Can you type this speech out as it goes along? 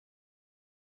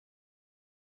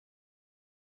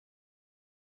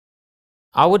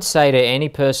I would say to any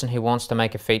person who wants to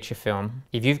make a feature film,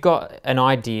 if you've got an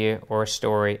idea or a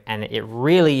story and it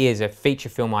really is a feature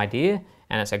film idea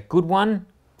and it's a good one,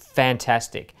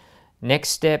 fantastic. Next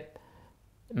step,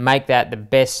 make that the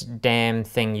best damn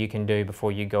thing you can do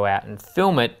before you go out and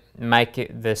film it. Make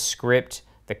it, the script,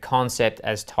 the concept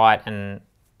as tight and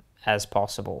as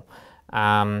possible.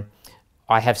 I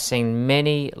have seen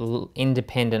many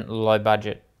independent,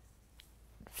 low-budget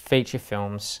feature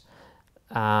films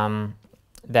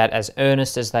that, as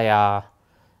earnest as they are,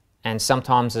 and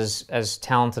sometimes as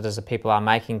talented as the people are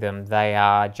making them, they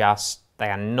are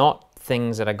not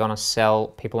things that are going to sell.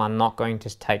 People are not going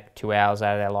to take 2 hours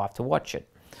out of their life to watch it,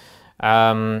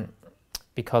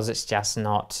 because it's just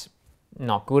not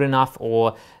good enough,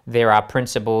 or there are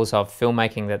principles of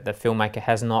filmmaking that the filmmaker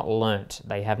has not learnt,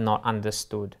 they have not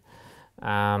understood.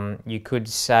 You could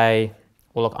say,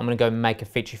 well, look, I'm going to go make a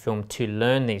feature film to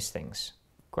learn these things.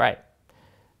 Great.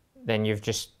 Then you've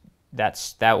just, that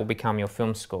will become your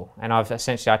film school. And I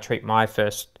treat my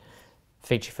first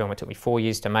feature film, it took me 4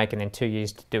 years to make and then 2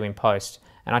 years to do in post,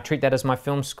 and I treat that as my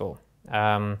film school.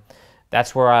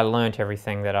 That's where I learnt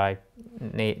everything that I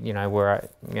need,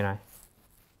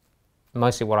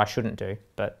 mostly what I shouldn't do,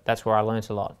 but that's where I learnt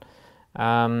a lot.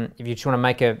 If you just want to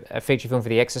make a feature film for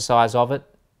the exercise of it,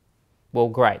 well,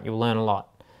 great, you'll learn a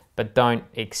lot, but don't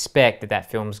expect that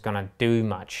film's going to do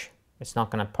much. It's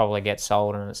not going to probably get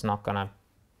sold, and it's not going to.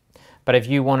 But if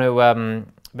you want to,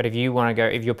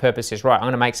 if your purpose is right, I'm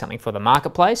going to make something for the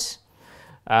marketplace,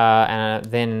 and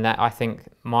then I think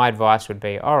my advice would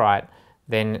be, all right,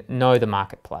 then know the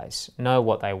marketplace, know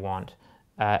what they want,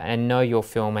 and know your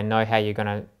film, and know how you're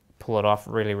going to pull it off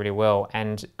really, really well,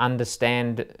 and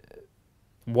understand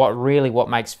what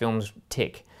makes films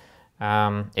tick.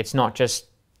 It's not just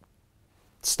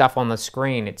stuff on the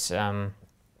screen. It's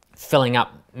filling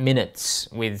up minutes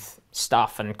with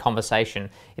stuff and conversation.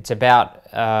 It's about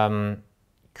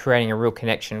creating a real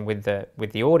connection with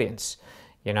the audience.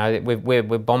 You know,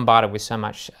 we're bombarded with so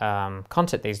much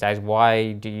content these days. Why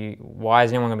is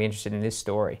anyone going to be interested in this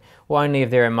story? Well, only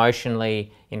if they're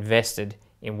emotionally invested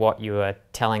in what you are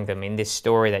telling them, in this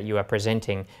story that you are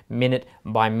presenting minute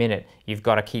by minute. You've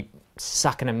got to keep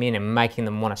sucking them in and making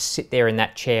them want to sit there in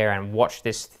that chair and watch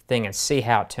this thing and see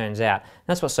how it turns out. And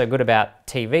that's what's so good about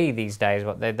TV these days.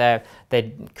 They're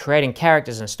creating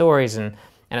characters and stories, and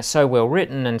it's so well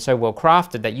written and so well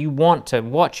crafted that you want to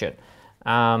watch it.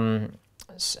 And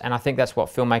I think that's what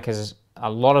filmmakers, a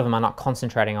lot of them are not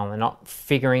concentrating on. They're not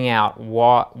figuring out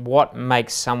what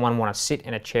makes someone want to sit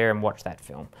in a chair and watch that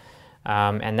film.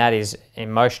 And that is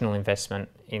emotional investment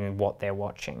in what they're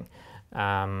watching.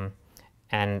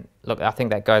 And look, I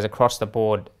think that goes across the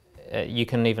board. You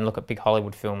can even look at big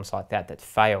Hollywood films like that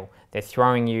fail. They're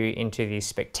throwing you into these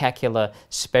spectacular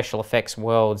special effects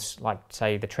worlds, like,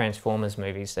 say, the Transformers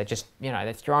movies. They're just,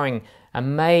 they're throwing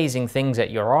amazing things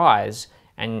at your eyes,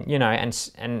 and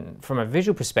and from a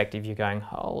visual perspective, you're going,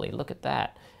 holy, look at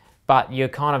that. But you're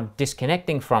kind of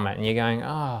disconnecting from it, and you're going,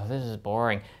 oh, this is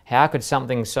boring. How could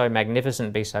something so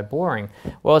magnificent be so boring?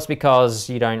 Well, it's because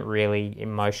you don't really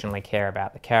emotionally care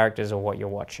about the characters or what you're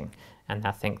watching. And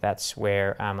I think that's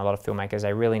where a lot of filmmakers,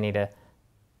 they really need to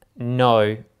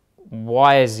know,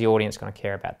 why is the audience going to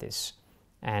care about this?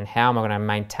 And how am I going to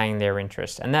maintain their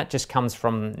interest? And that just comes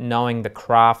from knowing the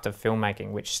craft of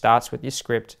filmmaking, which starts with your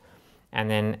script and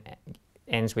then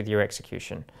ends with your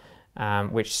execution.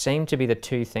 Which seem to be the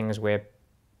two things where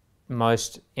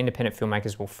most independent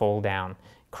filmmakers will fall down: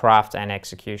 craft and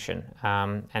execution.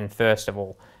 And first of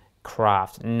all,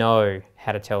 craft. Know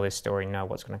how to tell this story, know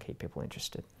what's going to keep people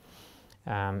interested,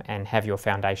 and have your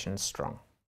foundations strong.